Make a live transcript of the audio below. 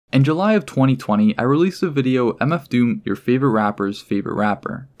In July of 2020, I released a video, MF Doom, your favorite rapper's favorite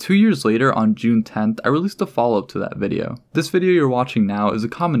rapper. 2 years later, on June 10th, I released a follow-up to that video. This video you're watching now is a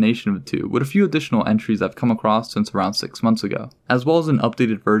combination of the two, with a few additional entries I've come across since around 6 months ago, as well as an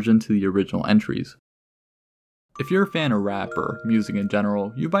updated version to the original entries. If you're a fan of rap or music in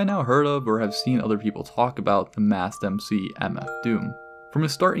general, you've by now heard of or have seen other people talk about the masked MC MF Doom. From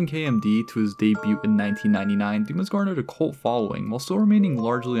his start in KMD to his debut in 1999, Doom has garnered a cult following while still remaining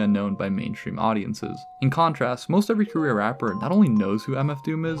largely unknown by mainstream audiences. In contrast, most every career rapper not only knows who MF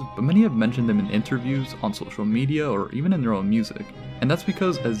Doom is, but many have mentioned him in interviews, on social media, or even in their own music. And that's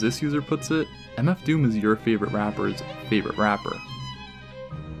because, as this user puts it, MF Doom is your favorite rapper's favorite rapper.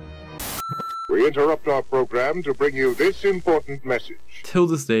 We interrupt our program to bring you this important message. Till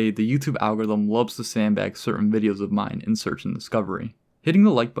this day, the YouTube algorithm loves to sandbag certain videos of mine in search and discovery. Hitting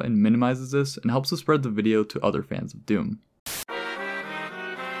the like button minimizes this and helps to spread the video to other fans of Doom.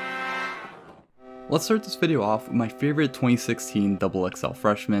 Let's start this video off with my favorite 2016 XXL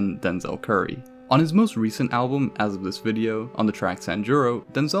freshman, Denzel Curry. On his most recent album, as of this video, on the track Sanjuro,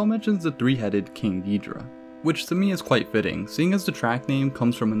 Denzel mentions the three-headed King Ghidorah, which to me is quite fitting, seeing as the track name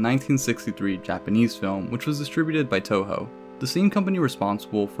comes from a 1963 Japanese film which was distributed by Toho, the same company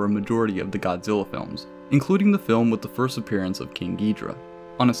responsible for a majority of the Godzilla films, including the film with the first appearance of King Ghidorah.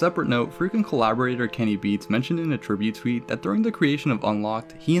 On a separate note, frequent collaborator Kenny Beats mentioned in a tribute tweet that during the creation of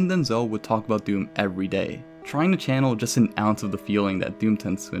Unlocked, he and Denzel would talk about Doom every day, trying to channel just an ounce of the feeling that Doom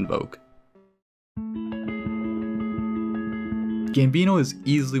tends to invoke. Gambino is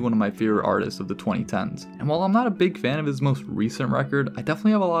easily one of my favorite artists of the 2010s, and while I'm not a big fan of his most recent record, I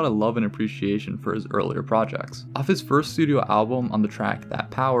definitely have a lot of love and appreciation for his earlier projects. Off his first studio album on the track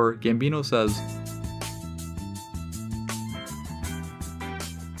That Power, Gambino says,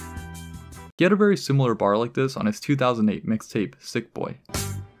 he had a very similar bar like this on his 2008 mixtape, Sick Boy.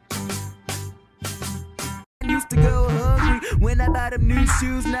 When I buy them new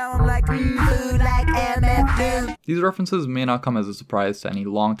shoes, now I'm like, food like MF Doom. These references may not come as a surprise to any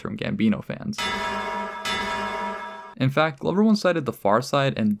long-term Gambino fans. In fact, Glover once cited The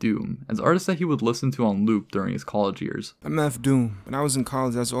Pharcyde and Doom as artists that he would listen to on loop during his college years. MF Doom. When I was in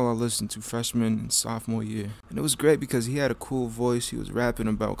college, that's all I listened to freshman and sophomore year. And it was great because he had a cool voice, he was rapping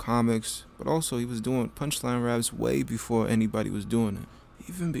about comics, but also he was doing punchline raps way before anybody was doing it.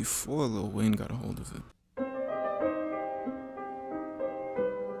 Even before Lil Wayne got a hold of it.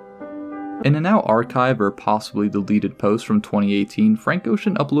 In a now archived or possibly deleted post from 2018, Frank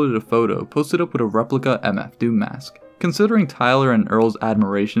Ocean uploaded a photo posted up with a replica MF Doom mask. Considering Tyler and Earl's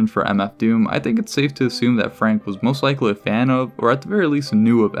admiration for MF Doom, I think it's safe to assume that Frank was most likely a fan of, or at the very least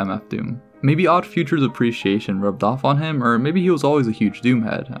knew of MF Doom. Maybe Odd Future's appreciation rubbed off on him, or maybe he was always a huge Doom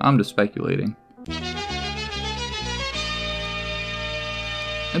head. I'm just speculating.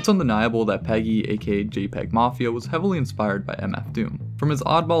 It's undeniable that Peggy, aka JPEGMAFIA, was heavily inspired by MF Doom. From his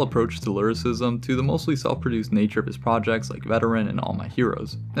oddball approach to lyricism to the mostly self-produced nature of his projects like Veteran and All My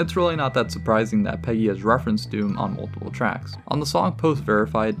Heroes. It's really not that surprising that Peggy has referenced Doom on multiple tracks. On the song Post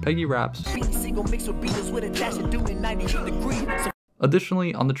Verified, Peggy raps,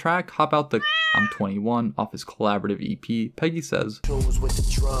 additionally, on the track Hop Out the I'm 21 off his collaborative EP, Peggy says,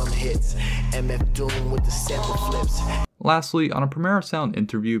 lastly, on a Primera Sound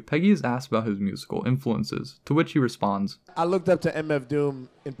interview, Peggy is asked about his musical influences, to which he responds, I looked up to MF Doom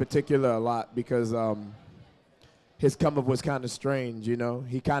in particular a lot because his come up was kind of strange, you know?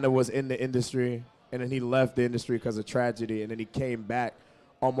 He kind of was in the industry, and then he left the industry because of tragedy, and then he came back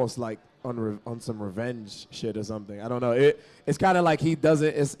almost like on some revenge shit or something. I don't know. It's kind of like he's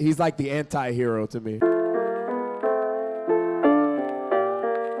like the anti-hero to me.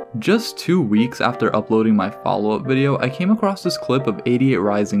 Just 2 weeks after uploading my follow-up video, I came across this clip of 88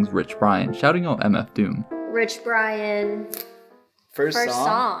 Rising's Rich Brian shouting out MF Doom. Rich Brian, first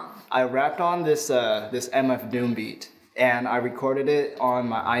song. I rapped on this this MF Doom beat, and I recorded it on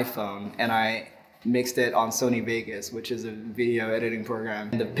my iPhone, and I mixed it on Sony Vegas, which is a video editing program.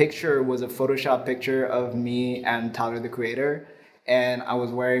 And the picture was a Photoshop picture of me and Tyler the Creator, and I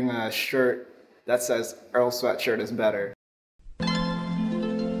was wearing a shirt that says Earl Sweatshirt is better.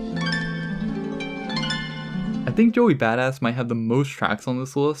 I think Joey Badass might have the most tracks on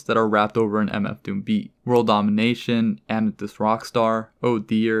this list that are rapped over an MF Doom beat. World Domination, Amethyst Rockstar, Oh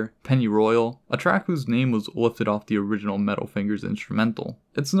Dear, Penny Royal, a track whose name was lifted off the original Metal Fingers instrumental.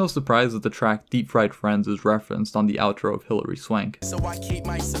 It's no surprise that the track Deep Fried Friends is referenced on the outro of Hilary Swank. So I keep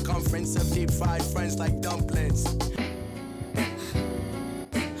my circumference of deep fried friends like dumplings.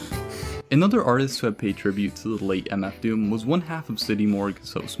 Another artist who had paid tribute to the late MF Doom was one half of City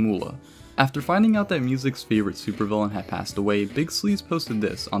Morgue's Sosmula. After finding out that music's favorite supervillain had passed away, Big Steez posted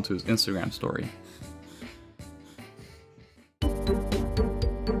this onto his Instagram story.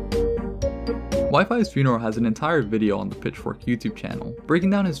 Wifisfuneral has an entire video on the Pitchfork YouTube channel, breaking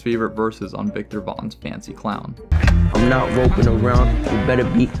down his favorite verses on Victor Vaughn's Fancy Clown. I'm not roping around, you better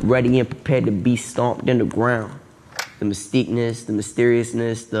be ready and prepared to be stomped in the ground. The mystiqueness, the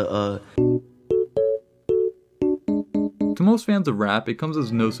mysteriousness, To most fans of rap, it comes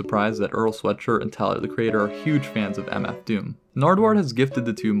as no surprise that Earl Sweatshirt and Tyler the Creator are huge fans of MF Doom. Nardwuar has gifted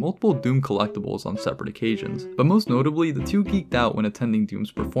the two multiple Doom collectibles on separate occasions, but most notably, the two geeked out when attending Doom's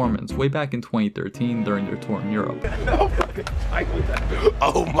performance way back in 2013 during their tour in Europe.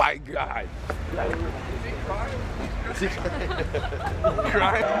 Oh my god.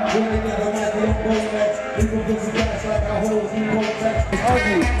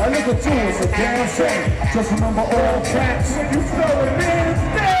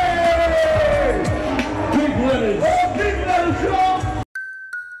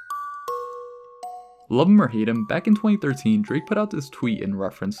 Love him or hate him, back in 2013, Drake put out this tweet in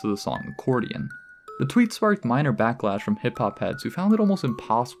reference to the song Accordion. The tweet sparked minor backlash from hip-hop heads who found it almost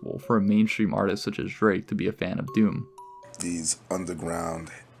impossible for a mainstream artist such as Drake to be a fan of Doom. These underground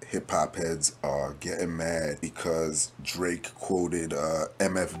hip-hop heads are getting mad because Drake quoted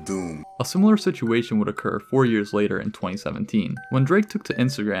MF Doom. A similar situation would occur 4 years later in 2017, when Drake took to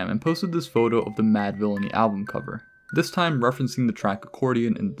Instagram and posted this photo of the Mad Villainy album cover, this time referencing the track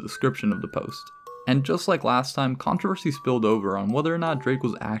Accordion in the description of the post. And just like last time, controversy spilled over on whether or not Drake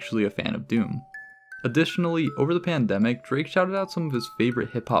was actually a fan of Doom. Additionally, over the pandemic, Drake shouted out some of his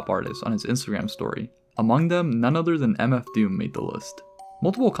favorite hip-hop artists on his Instagram story. Among them, none other than MF Doom made the list.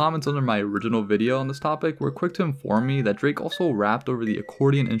 Multiple comments under my original video on this topic were quick to inform me that Drake also rapped over the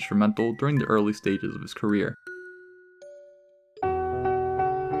accordion instrumental during the early stages of his career.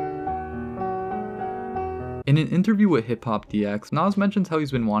 In an interview with Hip Hop DX, Nas mentions how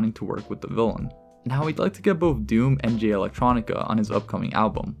he's been wanting to work with the villain, and how he'd like to get both Doom and Jay Electronica on his upcoming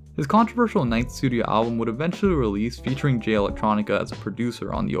album. His controversial 9th studio album would eventually release featuring Jay Electronica as a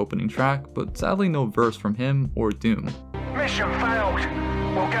producer on the opening track, but sadly no verse from him or Doom. Mission failed.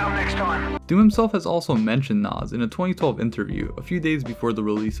 We'll get him next time. Doom himself has also mentioned Nas in a 2012 interview a few days before the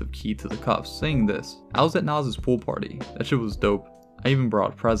release of Key to the Cuffs, saying this: "I was at Nas's pool party. That shit was dope. I even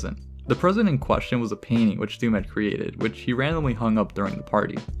brought a present." The present in question was a painting which Doom had created, which he randomly hung up during the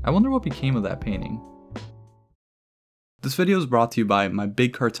party. I wonder what became of that painting. This video is brought to you by my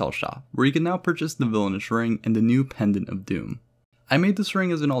Big Cartel shop, where you can now purchase the Villainous ring and the new Pendant of Doom. I made this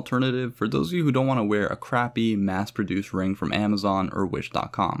ring as an alternative for those of you who don't want to wear a crappy, mass-produced ring from Amazon or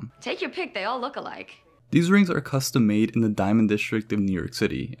Wish.com. Take your pick, they all look alike. These rings are custom made in the Diamond District of New York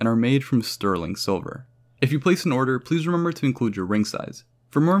City and are made from sterling silver. If you place an order, please remember to include your ring size.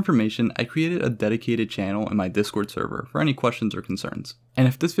 For more information, I created a dedicated channel in my Discord server for any questions or concerns. And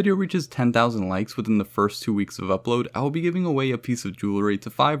if this video reaches 10,000 likes within the first 2 weeks of upload, I will be giving away a piece of jewelry to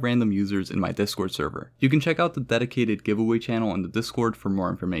 5 random users in my Discord server. You can check out the dedicated giveaway channel in the Discord for more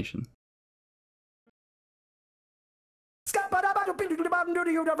information.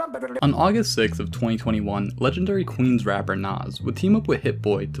 On August 6th of 2021, legendary Queens rapper Nas would team up with Hit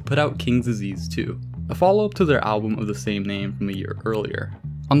Boy to put out King's Disease 2, a follow-up to their album of the same name from a year earlier.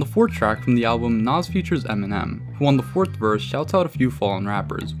 On the 4th track from the album, Nas features Eminem, who on the 4th verse shouts out a few fallen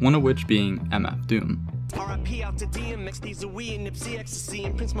rappers, one of which being MF Doom.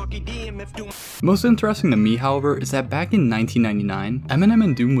 Most interesting to me, however, is that back in 1999, Eminem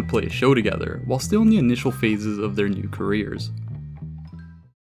and Doom would play a show together, while still in the initial phases of their new careers.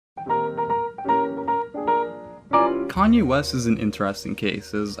 Kanye West is an interesting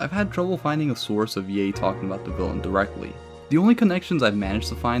case, as I've had trouble finding a source of Ye talking about the villain directly. The only connections I've managed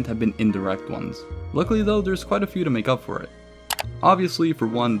to find have been indirect ones. Luckily though, there's quite a few to make up for it. Obviously, for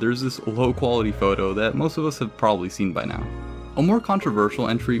one, there's this low quality photo that most of us have probably seen by now. A more controversial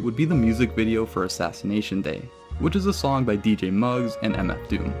entry would be the music video for Assassination Day, which is a song by DJ Muggs and MF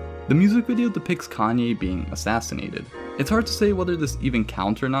Doom. The music video depicts Kanye being assassinated. It's hard to say whether this even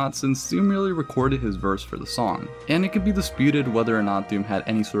counts or not, since Doom merely recorded his verse for the song, and it could be disputed whether or not Doom had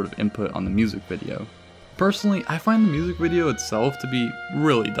any sort of input on the music video. Personally, I find the music video itself to be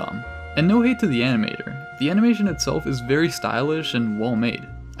really dumb. And no hate to the animator, the animation itself is very stylish and well made.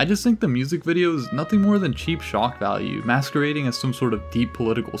 I just think the music video is nothing more than cheap shock value masquerading as some sort of deep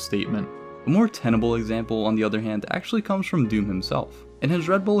political statement. A more tenable example, on the other hand, actually comes from Doom himself. In his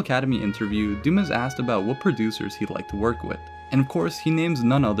Red Bull Academy interview, Doom is asked about what producers he'd like to work with, and of course he names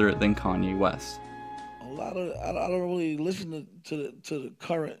none other than Kanye West. I don't really listen to the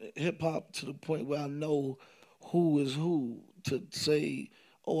current hip hop to the point where I know who is who to say,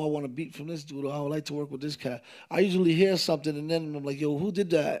 oh, I want a beat from this dude, or I would like to work with this cat. I usually hear something and then I'm like, yo, who did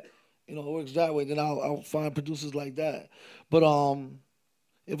that? You know, it works that way. Then I'll find producers like that. But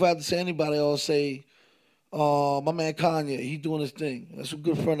if I had to say anybody, I'll say my man Kanye. He's doing his thing. That's a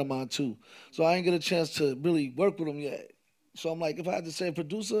good friend of mine too. So I ain't get a chance to really work with him yet. So I'm like, if I had to say a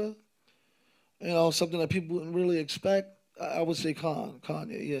producer, you know, something that people wouldn't really expect, I would say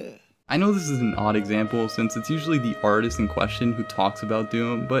Kanye, yeah. I know this is an odd example since it's usually the artist in question who talks about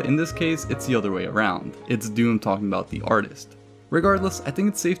Doom, but in this case, it's the other way around. It's Doom talking about the artist. Regardless, I think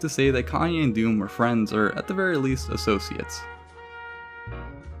it's safe to say that Kanye and Doom were friends, or at the very least, associates.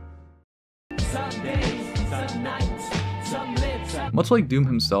 Much like Doom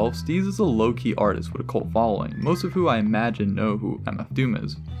himself, Steez is a low-key artist with a cult following, most of who I imagine know who MF Doom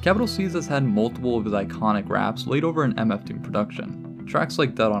is. Capital Steez has had multiple of his iconic raps laid over an MF Doom production, tracks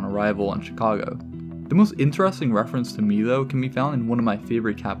like Dead on Arrival and Chicago. The most interesting reference to me though can be found in one of my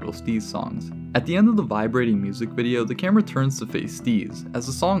favorite Capital Steez songs. At the end of the vibrating music video, the camera turns to face Steez, as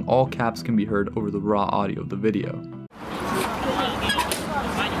the song all caps can be heard over the raw audio of the video.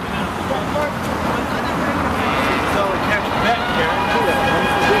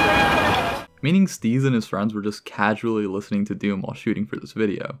 Meaning Steez and his friends were just casually listening to Doom while shooting for this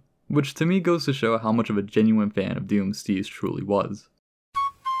video, which to me goes to show how much of a genuine fan of Doom Steez truly was.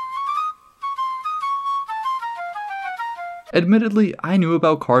 Admittedly, I knew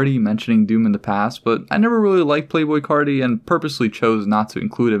about Carti mentioning Doom in the past, but I never really liked Playboy Carti and purposely chose not to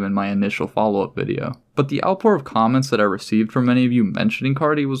include him in my initial follow-up video. But the outpour of comments that I received from many of you mentioning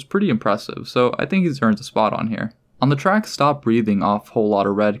Carti was pretty impressive, so I think he's earned a spot on here. On the track Stop Breathing off Whole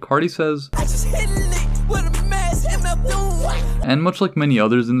Lotta Red, Carti says, and much like many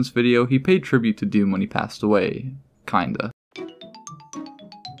others in this video, he paid tribute to Doom when he passed away. Kinda.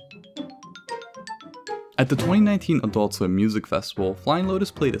 At the 2019 Adult Swim Music Festival, Flying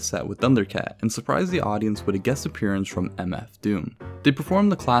Lotus played a set with Thundercat and surprised the audience with a guest appearance from MF Doom. They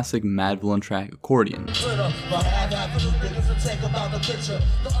performed the classic Mad Villain track Accordion. And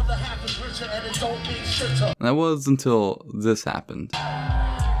that was until this happened.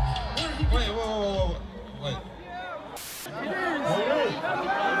 Wait.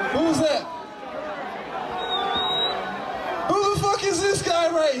 Who was that? Who the fuck is this guy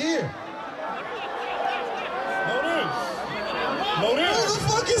right here? Lotus. Who the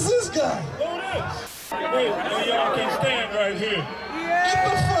fuck is this guy? Lotus. Wait, y'all can stand right here. Get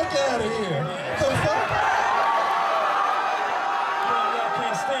the fuck out of here. The fuck? Y'all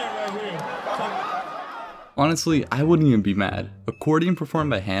can't stand right here. Honestly, I wouldn't even be mad. Accordion performed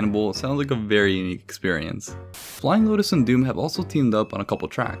by Hannibal sounds like a very unique experience. Flying Lotus and Doom have also teamed up on a couple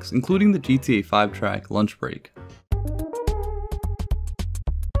tracks, including the GTA 5 track Lunch Break.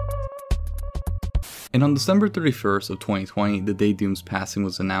 And on December 31st of 2020, the day Doom's passing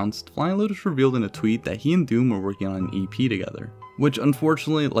was announced, Flying Lotus revealed in a tweet that he and Doom were working on an EP together. Which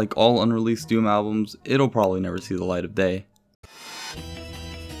unfortunately, like all unreleased Doom albums, it'll probably never see the light of day.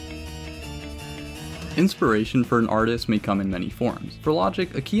 Inspiration for an artist may come in many forms. For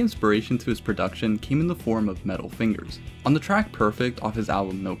Logic, a key inspiration to his production came in the form of Metal Fingers. On the track Perfect off his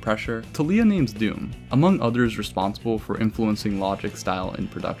album No Pressure, Talia names Doom, among others responsible for influencing Logic's style in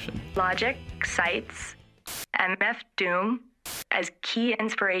production. Logic cites MF Doom as key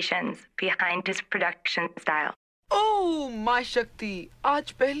inspirations behind his production style. Oh, my Shakti,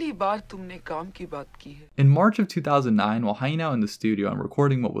 आज पहली बार तुमने काम की बात की है. In March of 2009, while hanging out in the studio and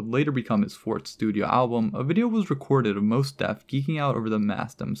recording what would later become his fourth studio album, a video was recorded of Mos Def geeking out over the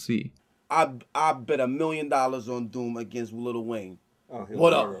masked MC. I bet $1 million on Doom against Lil Wayne. Oh,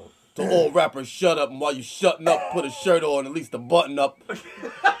 what up? The old rapper, shut up, and while you shutting up, put a shirt on, at least a button up.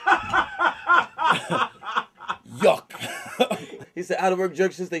 Yuck. He said, out of work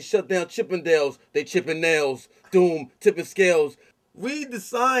jerks since they shut down Chippendales, they chipping nails. Doom, tipping scales. Read the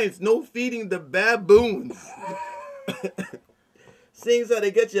signs, no feeding the baboons. Seems how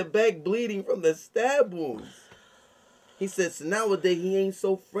they get your back bleeding from the stab wounds. He said, so nowadays he ain't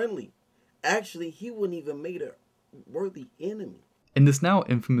so friendly. Actually, he wouldn't even make a worthy enemy. In this now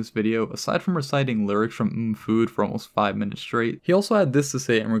infamous video, aside from reciting lyrics from Food for almost 5 minutes straight, he also had this to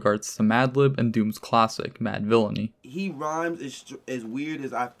say in regards to Madlib and Doom's classic, Mad Villainy. He rhymes as weird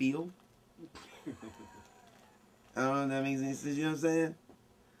as I feel. I don't know if that makes any sense, you know what I'm saying?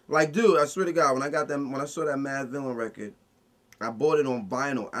 Like, dude, I swear to God, when I saw that Mad Villain record, I bought it on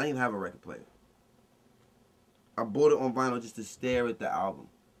vinyl. I didn't even have a record player. I bought it on vinyl just to stare at the album.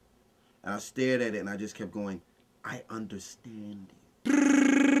 And I stared at it and I just kept going, I understand you.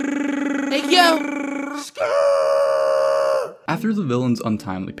 Hey, yo! After the villain's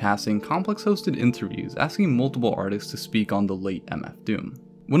untimely passing, Complex hosted interviews asking multiple artists to speak on the late MF Doom.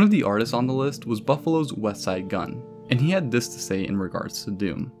 One of the artists on the list was Buffalo's Westside Gunn, and he had this to say in regards to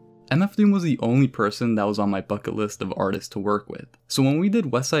Doom. MF Doom was the only person that was on my bucket list of artists to work with, so when we did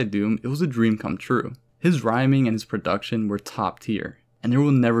Westside Doom, it was a dream come true. His rhyming and his production were top tier, and there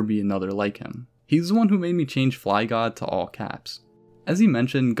will never be another like him. He's the one who made me change Fly God to all caps. As he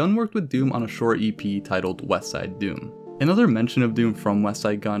mentioned, Gunn worked with Doom on a short EP titled Westside Doom. Another mention of Doom from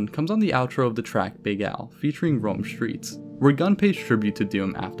Westside Gunn comes on the outro of the track Big Al, featuring Rome Streets, where Gunn pays tribute to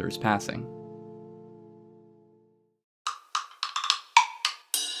Doom after his passing.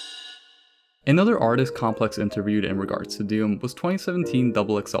 Another artist Complex interviewed in regards to Doom was 2017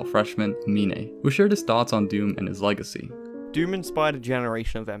 XXL freshman Mine, who shared his thoughts on Doom and his legacy. Doom inspired a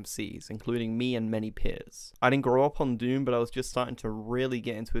generation of MCs, including me and many peers. I didn't grow up on Doom, but I was just starting to really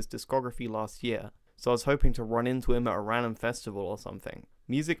get into his discography last year, so I was hoping to run into him at a random festival or something.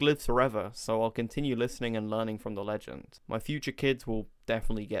 Music lives forever, so I'll continue listening and learning from the legend. My future kids will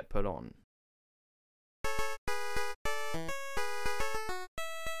definitely get put on.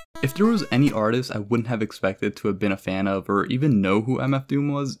 If there was any artist I wouldn't have expected to have been a fan of or even know who MF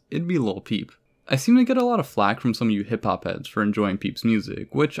Doom was, it'd be Lil Peep. I seem to get a lot of flack from some of you hip hop heads for enjoying Peep's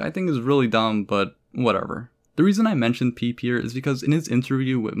music, which I think is really dumb, but whatever. The reason I mentioned Peep here is because in his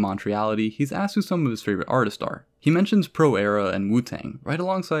interview with Montreality, he's asked who some of his favorite artists are. He mentions Pro Era and Wu-Tang, right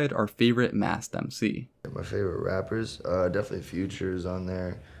alongside our favorite masked MC. My favorite rappers, definitely Future's on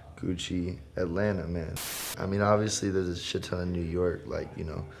there, Gucci, Atlanta, man. I mean, obviously there's a shit ton of New York, like, you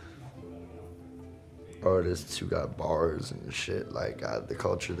know, artists who got bars and shit. Like, the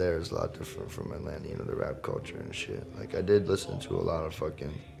culture there is a lot different from Atlanta, you know, the rap culture and shit. Like, I did listen to a lot of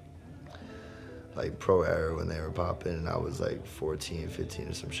fucking, like, Pro Era when they were popping, and I was like 14, 15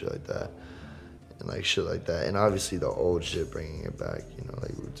 or some shit like that. And like shit like that. And obviously the old shit, bringing it back, you know,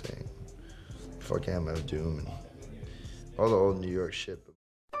 like Wu-Tang, fucking MF Doom, and all the old New York shit.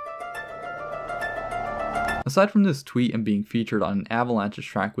 Aside from this tweet and being featured on an Avalanche's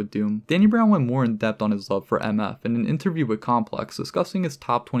track with Doom, Danny Brown went more in depth on his love for MF in an interview with Complex discussing his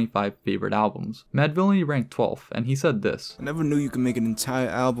top 25 favorite albums. Madvillainy ranked 12th, and he said this: I never knew you could make an entire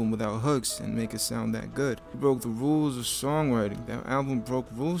album without hooks and make it sound that good. You broke the rules of songwriting. That album broke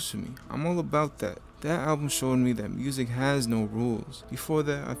rules to me. I'm all about that. That album showed me that music has no rules. Before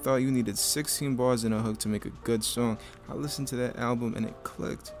that, I thought you needed 16 bars and a hook to make a good song. I listened to that album and it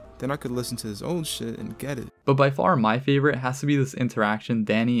clicked. Then I could listen to his old shit and get it. But by far my favorite has to be this interaction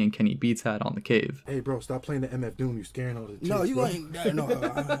Danny and Kenny Beats had on the Cave. Hey bro, stop playing the MF Doom, you scaring all the chicks. No, you bro. ain't,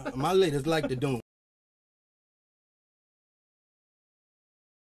 no, my ladies like the Doom.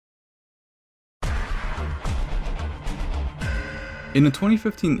 In a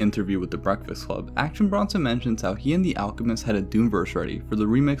 2015 interview with The Breakfast Club, Action Bronson mentions how he and The Alchemist had a Doom verse ready for the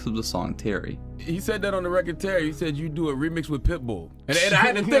remix of the song Terry. He said that on the record, Terry. He said you do a remix with Pitbull. And I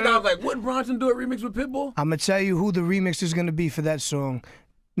had to think, I was like, wouldn't Bronson do a remix with Pitbull? I'm gonna tell you who the remix is gonna be for that song.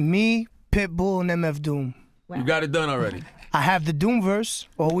 Me, Pitbull, and MF Doom. Wow. You got it done already. I have the Doom verse.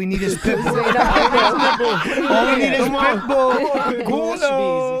 All we need is Pitbull. All we need is Pitbull. Cool.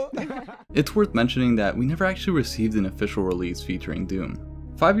 It's worth mentioning that we never actually received an official release featuring Doom.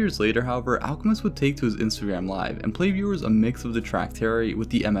 5 years later, however, Alchemist would take to his Instagram Live and play viewers a mix of the track Terry with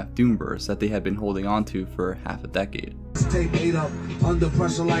the MF Doom verse that they had been holding on to for half a decade. Tape 8 up, under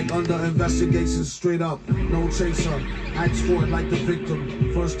pressure like under investigation, straight up, no chaser, acts for it like the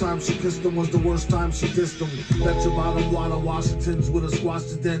victim. First time she kissed him was the worst time she dissed him. Bet your bottom water Washington's with a squash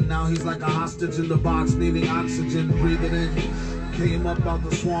to den. Now he's like a hostage in the box, needing oxygen, breathing in. Came up out the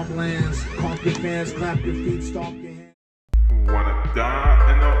swamplands, conk your fans, clap your feet, stomp your hands. Wanna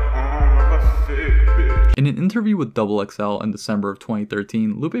die in the arm of a sick bitch. In an interview with XXL in December of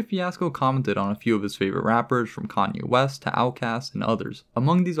 2013, Lupe Fiasco commented on a few of his favorite rappers from Kanye West to Outkast and others.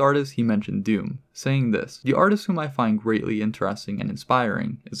 Among these artists, he mentioned Doom, saying this: "The artist whom I find greatly interesting and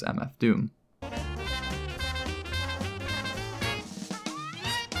inspiring is MF Doom."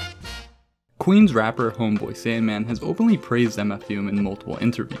 Queens rapper Homeboy Sandman has openly praised MF Doom in multiple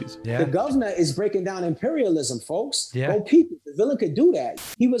interviews. The governor is breaking down imperialism, folks. Go people. The villain could do that.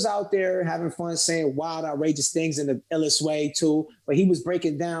 He was out there having fun saying wild, outrageous things in the illest way too, but he was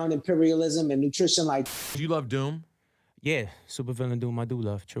breaking down imperialism and nutrition like. Do you love Doom? Yeah, super villain Doom I do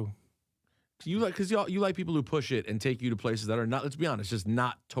love, true. You like, cause you like people who push it and take you to places that are not, let's be honest, just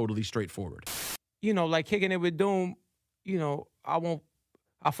not totally straightforward. You know, like kicking it with Doom, you know,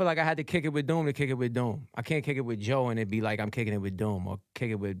 I feel like I had to kick it with Doom to kick it with Doom. I can't kick it with Joe and it'd be like I'm kicking it with Doom, or kick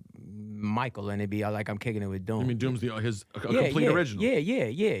it with Michael and it'd be like I'm kicking it with Doom. I mean, Doom's his complete original.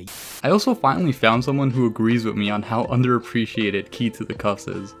 Yeah. I also finally found someone who agrees with me on how underappreciated Key to the Cuffs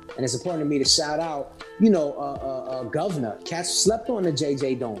is. And it's important to me to shout out, Governor. Cats slept on the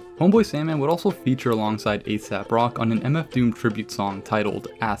JJ Dome. Homeboy Sandman would also feature alongside ASAP Rock on an MF Doom tribute song titled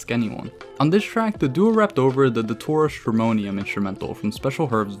Ask Anyone. On this track, the duo rapped over the Datura Stramonium instrumental from Special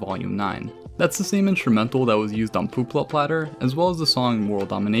Herbs Volume 9. That's the same instrumental that was used on Poopla Platter, as well as the song Moral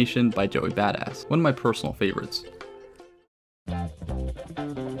Domination by Joey Badass, one of my personal favorites.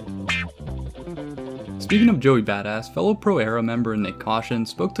 Speaking of Joey Badass, fellow Pro Era member Nick Caution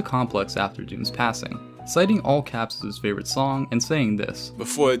spoke to Complex after Doom's passing, citing All Caps as his favorite song and saying this: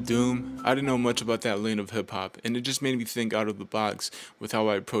 "Before Doom, I didn't know much about that lane of hip-hop, and it just made me think out of the box with how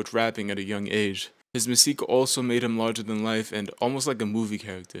I approached rapping at a young age. His mystique also made him larger than life and almost like a movie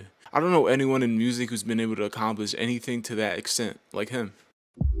character. I don't know anyone in music who's been able to accomplish anything to that extent like him."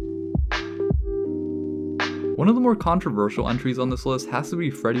 One of the more controversial entries on this list has to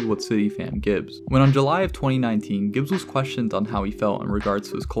be Freddie What City fam Gibbs. When on July of 2019, Gibbs was questioned on how he felt in regards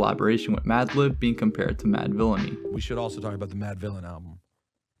to his collaboration with Madlib being compared to Mad Villainy. We should also talk about the Mad Villain album,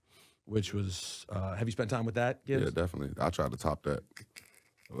 which was, have you spent time with that, Gibbs? Yeah, definitely. I tried to top that.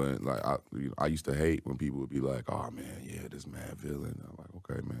 Like I used to hate when people would be like, "Oh man, yeah, this Mad Villain." I'm like,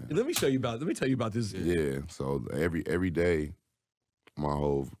 "Okay, man." Let me tell you about this. Yeah. So every day,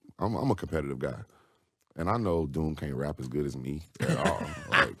 I'm a competitive guy, and I know Doom can't rap as good as me at all.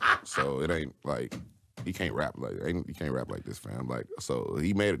 So it ain't like he can't rap like this, fam. Like, so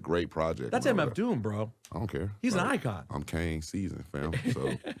he made a great project. That's MF Doom, bro. I don't care. He's an icon. I'm Kane season, fam.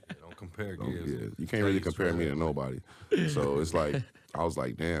 So don't compare. Yeah, you can't really compare me to nobody. So it's like I was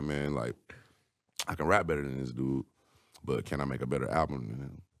like, damn, man, like I can rap better than this dude, but can I make a better album than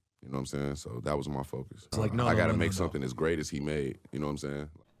him? You know what I'm saying? So that was my focus. It's like, I gotta make something as great as he made. You know what I'm saying?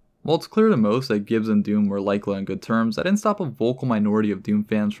 While it's clear to most that Gibbs and Doom were likely on good terms, that didn't stop a vocal minority of Doom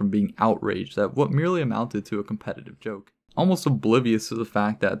fans from being outraged at what merely amounted to a competitive joke, almost oblivious to the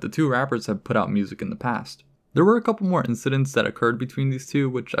fact that the two rappers had put out music in the past. There were a couple more incidents that occurred between these two,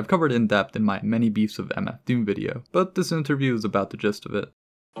 which I've covered in depth in my Many Beefs of MF Doom video, but this interview is about the gist of it.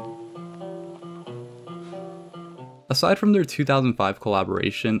 Aside from their 2005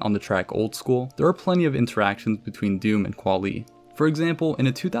 collaboration on the track Old School, there are plenty of interactions between Doom and Kweli. For example, in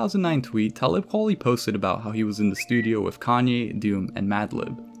a 2009 tweet, Talib Kweli posted about how he was in the studio with Kanye, Doom, and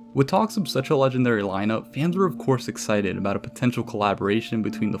Madlib. With talks of such a legendary lineup, fans were of course excited about a potential collaboration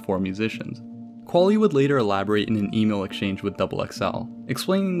between the four musicians. Kweli would later elaborate in an email exchange with XXL,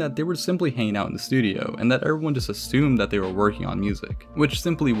 explaining that they were simply hanging out in the studio and that everyone just assumed that they were working on music, which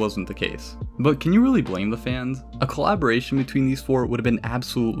simply wasn't the case. But can you really blame the fans? A collaboration between these four would have been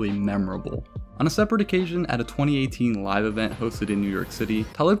absolutely memorable. On a separate occasion, at a 2018 live event hosted in New York City,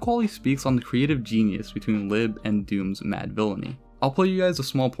 Talib Kweli speaks on the creative genius between Lib and Doom's Mad Villainy. I'll play you guys a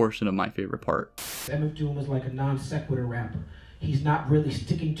small portion of my favorite part. MF Doom is like a non sequitur rapper. He's not really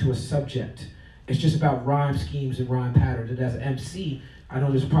sticking to a subject. It's just about rhyme schemes and rhyme patterns. And as an MC, I know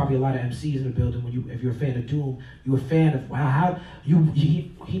there's probably a lot of MCs in the building. If you're a fan of Doom, you're a fan of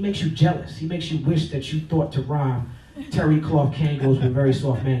he makes you jealous. He makes you wish that you thought to rhyme terry cloth kangos with very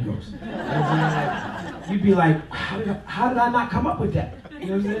soft mangoes. You know what I'm saying? Like, you'd be like, how did I not come up with that? You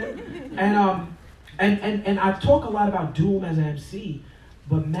know what I'm saying? And I talk a lot about Doom as an MC,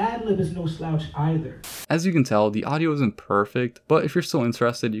 but Madlib is no slouch either. As you can tell, the audio isn't perfect, but if you're still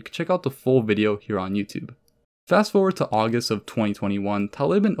interested, you can check out the full video here on YouTube. Fast forward to August of 2021,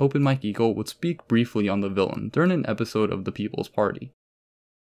 Talib and Open Mike Eagle would speak briefly on the villain during an episode of The People's Party.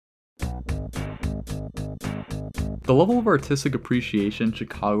 The level of artistic appreciation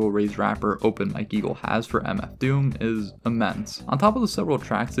Chicago-raised rapper Open Mike Eagle has for MF Doom is immense. On top of the several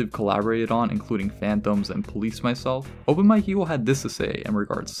tracks they've collaborated on, including Phantoms and Police Myself, Open Mike Eagle had this to say in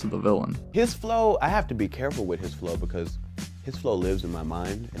regards to the villain. His flow, I have to be careful with his flow because his flow lives in my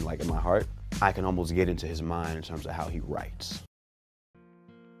mind and like in my heart. I can almost get into his mind in terms of how he writes.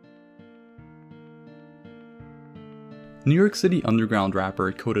 New York City underground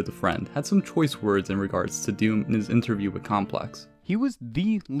rapper Coda the Friend had some choice words in regards to Doom in his interview with Complex. He was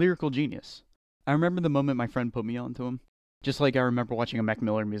the lyrical genius. I remember the moment my friend put me onto him. Just like I remember watching a Mac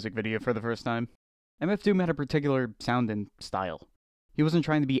Miller music video for the first time. MF Doom had a particular sound and style. He wasn't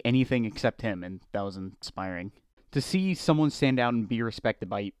trying to be anything except him, and that was inspiring. To see someone stand out and be respected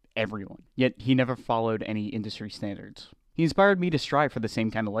by everyone, yet he never followed any industry standards. He inspired me to strive for the same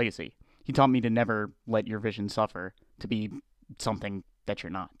kind of legacy. He taught me to never let your vision suffer, to be something that you're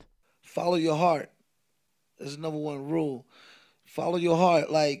not. Follow your heart. That's the #1 rule. Follow your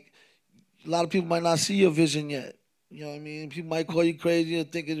heart. Like, a lot of people might not see your vision yet. You know what I mean? People might call you crazy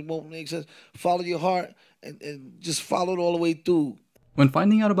and think it won't make sense. Follow your heart and just follow it all the way through. When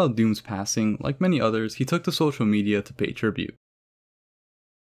finding out about Doom's passing, like many others, he took to social media to pay tribute.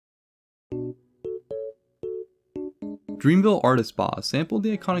 Dreamville artist Boz sampled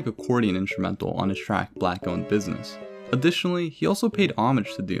the iconic accordion instrumental on his track Black Owned Business. Additionally, he also paid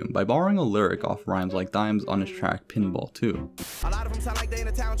homage to Doom by borrowing a lyric off Rhymes Like Dimes on his track Pinball 2. A lot of them sound like they in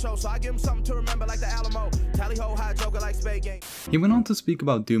a town show, so I give them something to remember like the Alamo. Tally ho, high joker like spade game. He went on to speak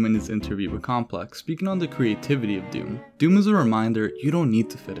about Doom in his interview with Complex, speaking on the creativity of Doom. Doom is a reminder you don't need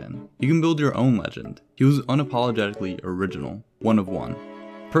to fit in. You can build your own legend. He was unapologetically original, one of one.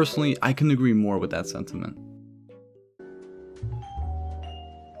 Personally, I couldn't agree more with that sentiment.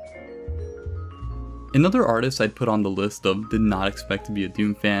 Another artist I'd put on the list of did not expect to be a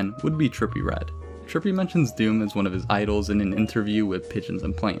Doom fan would be Trippie Redd. Trippie mentions Doom as one of his idols in an interview with Pigeons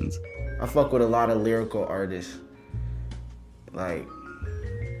and Planes. I fuck with a lot of lyrical artists, like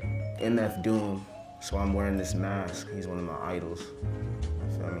MF Doom, so I'm wearing this mask. He's one of my idols,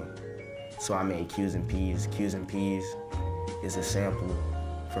 feel me? So I made Q's and P's. Q's and P's is a sample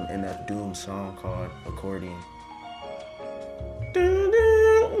from MF Doom's song called Accordion.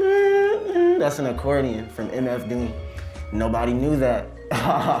 That's an accordion from MF Doom. Nobody knew that.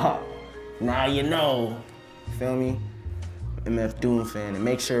 Now you know. Feel me? MF Doom fan. And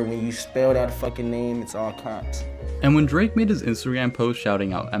make sure when you spell that fucking name, it's all caps. And when Drake made his Instagram post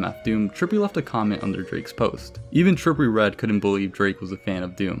shouting out MF Doom, Trippie left a comment under Drake's post. Even Trippie Redd couldn't believe Drake was a fan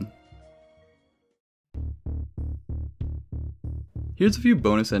of Doom. Here's a few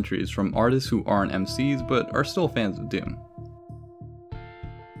bonus entries from artists who aren't MCs but are still fans of Doom.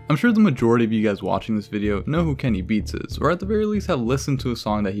 I'm sure the majority of you guys watching this video know who Kenny Beats is, or at the very least have listened to a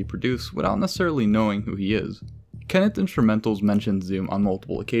song that he produced without necessarily knowing who he is. Kenneth Instrumentals mentions Doom on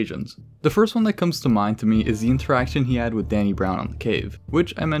multiple occasions. The first one that comes to mind to me is the interaction he had with Danny Brown on The Cave,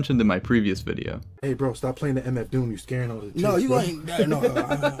 which I mentioned in my previous video. Hey bro, stop playing the MF Doom, you scaring all the chicks. No, you ain't,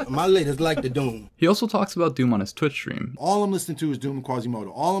 no, my ladies like the Doom. He also talks about Doom on his Twitch stream. All I'm listening to is Doom and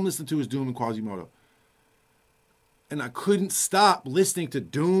Quasimodo. All I'm listening to is Doom and Quasimodo. And I couldn't stop listening to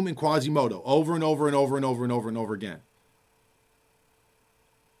Doom and Quasimodo over and over and over and over and over and over again.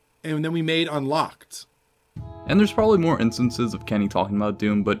 And then we made Unlocked. And there's probably more instances of Kenny talking about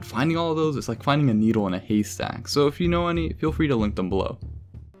Doom, but finding all of those is like finding a needle in a haystack, so if you know any, feel free to link them below.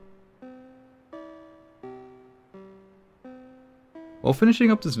 While finishing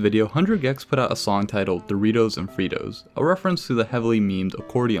up this video, 100gex put out a song titled Doritos and Fritos, a reference to the heavily memed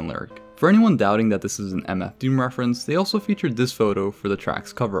accordion lyric. For anyone doubting that this is an MF Doom reference, they also featured this photo for the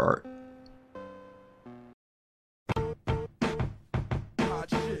track's cover art.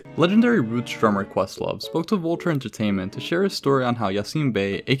 Legendary Roots drummer Questlove spoke to Vulture Entertainment to share his story on how Yasin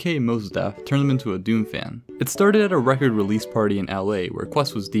Bey, aka Mos Def, turned him into a Doom fan. It started at a record release party in LA where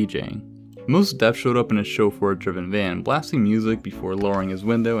Quest was DJing. Mos Def showed up in a chauffeur-driven van, blasting music before lowering his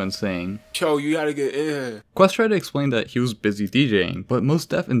window and saying, "Yo, you gotta get in here." Quest tried to explain that he was busy DJing, but Mos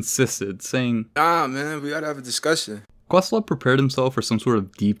Def insisted, saying, "Nah man, we gotta have a discussion." Questlove prepared himself for some sort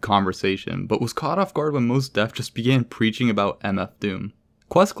of deep conversation, but was caught off guard when Mos Def just began preaching about MF Doom.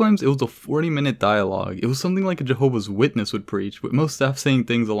 Quest claims it was a 40-minute dialogue. It was something like a Jehovah's Witness would preach, with Mos Def saying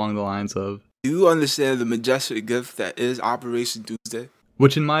things along the lines of, "Do you understand the majestic gift that is Operation Doomsday?"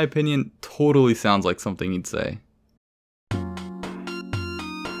 Which in my opinion, totally sounds like something he'd say.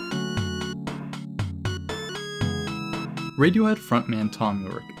 Radiohead frontman Thom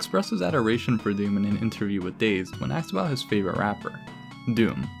Yorke expresses adoration for Doom in an interview with Dazed when asked about his favorite rapper,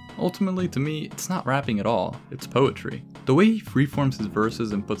 Doom. Ultimately, to me, it's not rapping at all, it's poetry. The way he freeforms his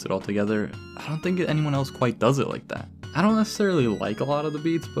verses and puts it all together, I don't think anyone else quite does it like that. I don't necessarily like a lot of the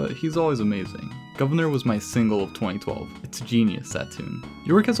beats, but he's always amazing. Governor was my single of 2012. It's genius, that tune.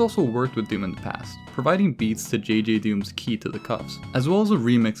 Yorke has also worked with Doom in the past, providing beats to JJ Doom's Key to the Cuffs, as well as a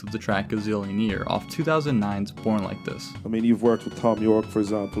remix of the track Gazillionaire off 2009's Born Like This. I mean, you've worked with Thom Yorke, for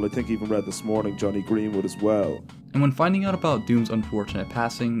example. I think you even read this morning Johnny Greenwood as well. And when finding out about Doom's unfortunate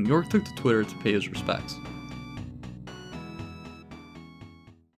passing, Yorke took to Twitter to pay his respects.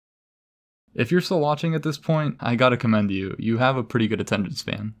 If you're still watching at this point, I gotta commend you. You have a pretty good attendance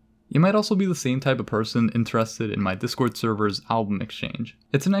span. You might also be the same type of person interested in my Discord server's album exchange.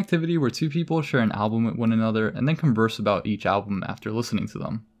 It's an activity where two people share an album with one another and then converse about each album after listening to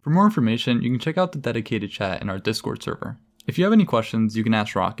them. For more information, you can check out the dedicated chat in our Discord server. If you have any questions, you can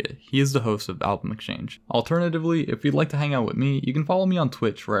ask Rocket. He is the host of Album Exchange. Alternatively, if you'd like to hang out with me, you can follow me on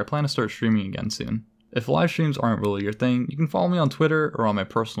Twitch, where I plan to start streaming again soon. If live streams aren't really your thing, you can follow me on Twitter or on my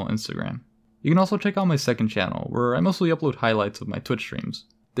personal Instagram. You can also check out my second channel, where I mostly upload highlights of my Twitch streams.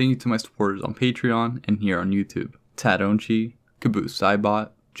 Thank you to my supporters on Patreon and here on YouTube. Tadonchi, Caboose Cybot,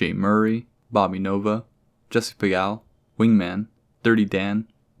 Jay Murray, Bobby Nova, Jesse Pagal, Wingman, Dirty Dan,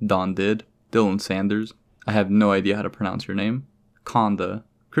 Don Did, Dylan Sanders, I have no idea how to pronounce your name, Conda,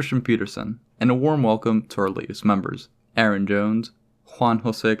 Christian Peterson, and a warm welcome to our latest members, Aaron Jones, Juan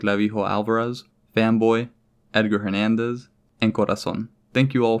Jose Clavijo Alvarez, Fanboy, Edgar Hernandez, and Corazon.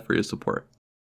 Thank you all for your support.